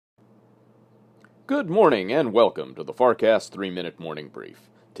Good morning and welcome to the FarrCast 3-Minute Morning Brief.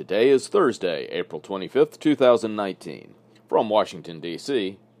 Today is Thursday, April 25th, 2019. From Washington,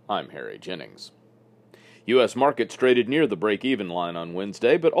 D.C., I'm Harry Jennings. U.S. markets traded near the break-even line on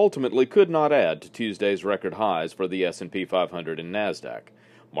Wednesday, but ultimately could not add to Tuesday's record highs for the S&P 500 and NASDAQ.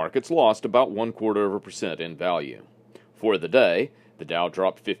 Markets lost about 0.25% in value. For the day, the Dow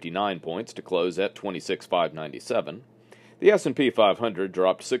dropped 59 points to close at 26,597. The S&P 500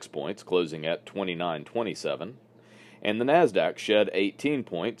 dropped 6 points, closing at 2927, and the NASDAQ shed 18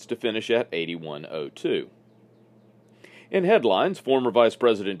 points to finish at 8102. In headlines, former Vice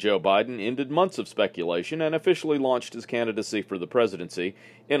President Joe Biden ended months of speculation and officially launched his candidacy for the presidency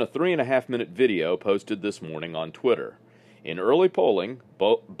in a 3.5-minute video posted this morning on Twitter. In early polling,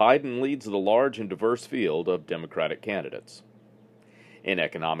 Biden leads the large and diverse field of Democratic candidates. In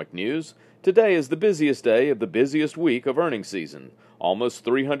economic news, today is the busiest day of the busiest week of earnings season. Almost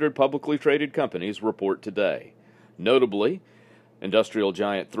 300 publicly traded companies report today. Notably, industrial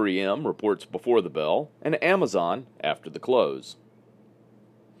giant 3M reports before the bell, and Amazon after the close.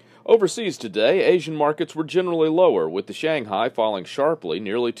 Overseas today, Asian markets were generally lower, with the Shanghai falling sharply,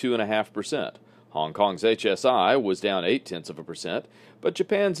 nearly 2.5%. Hong Kong's HSI was down 0.8%, but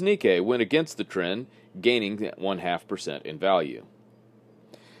Japan's Nikkei went against the trend, gaining 0.5% in value.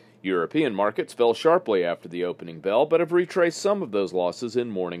 European markets fell sharply after the opening bell, but have retraced some of those losses in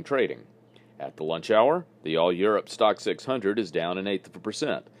morning trading. At the lunch hour, the All-Europe Stock 600 is down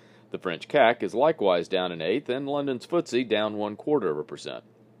 0.1%. The French CAC is likewise down 0.1%, and London's FTSE down 0.25%.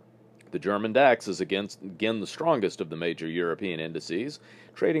 The German DAX is again the strongest of the major European indices,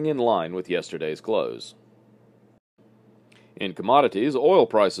 trading in line with yesterday's close. In commodities, oil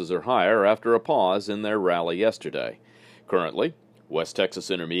prices are higher after a pause in their rally yesterday. Currently, West Texas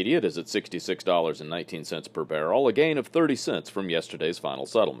Intermediate is at $66.19 per barrel, a gain of 30 cents from yesterday's final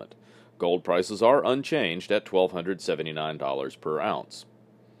settlement. Gold prices are unchanged at $1,279 per ounce.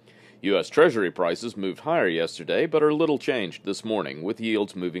 U.S. Treasury prices moved higher yesterday, but are little changed this morning, with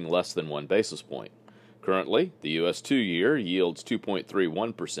yields moving less than 1 basis point. Currently, the U.S. 2-year yields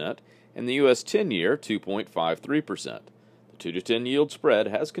 2.31%, and the U.S. 10-year 2.53%. The 2 to 10 yield spread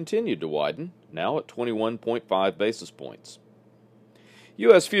has continued to widen, now at 21.5 basis points.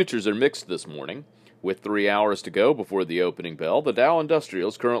 U.S. futures are mixed this morning. With 3 hours to go before the opening bell, the Dow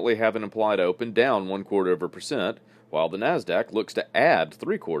Industrials currently have an implied open down 0.25%, while the NASDAQ looks to add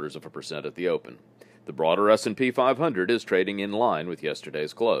 0.75% at the open. The broader S&P 500 is trading in line with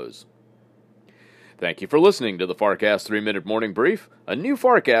yesterday's close. Thank you for listening to the FarrCast 3-Minute Morning Brief. A new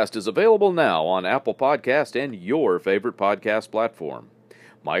FarrCast is available now on Apple Podcast and your favorite podcast platform.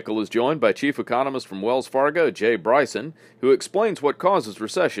 Michael is joined by Chief Economist from Wells Fargo, Jay Bryson, who explains what causes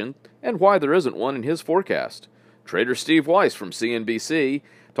recession and why there isn't one in his forecast. Trader Steve Weiss from CNBC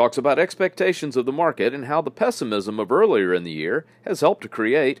talks about expectations of the market and how the pessimism of earlier in the year has helped to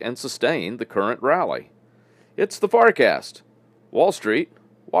create and sustain the current rally. It's the FarrCast. Wall Street,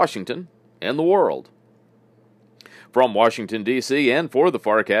 Washington, and the world. From Washington, D.C., and for the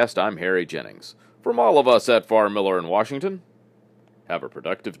FarrCast, I'm Harry Jennings. From all of us at Farr Miller in Washington, have a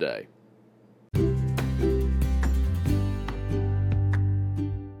productive day.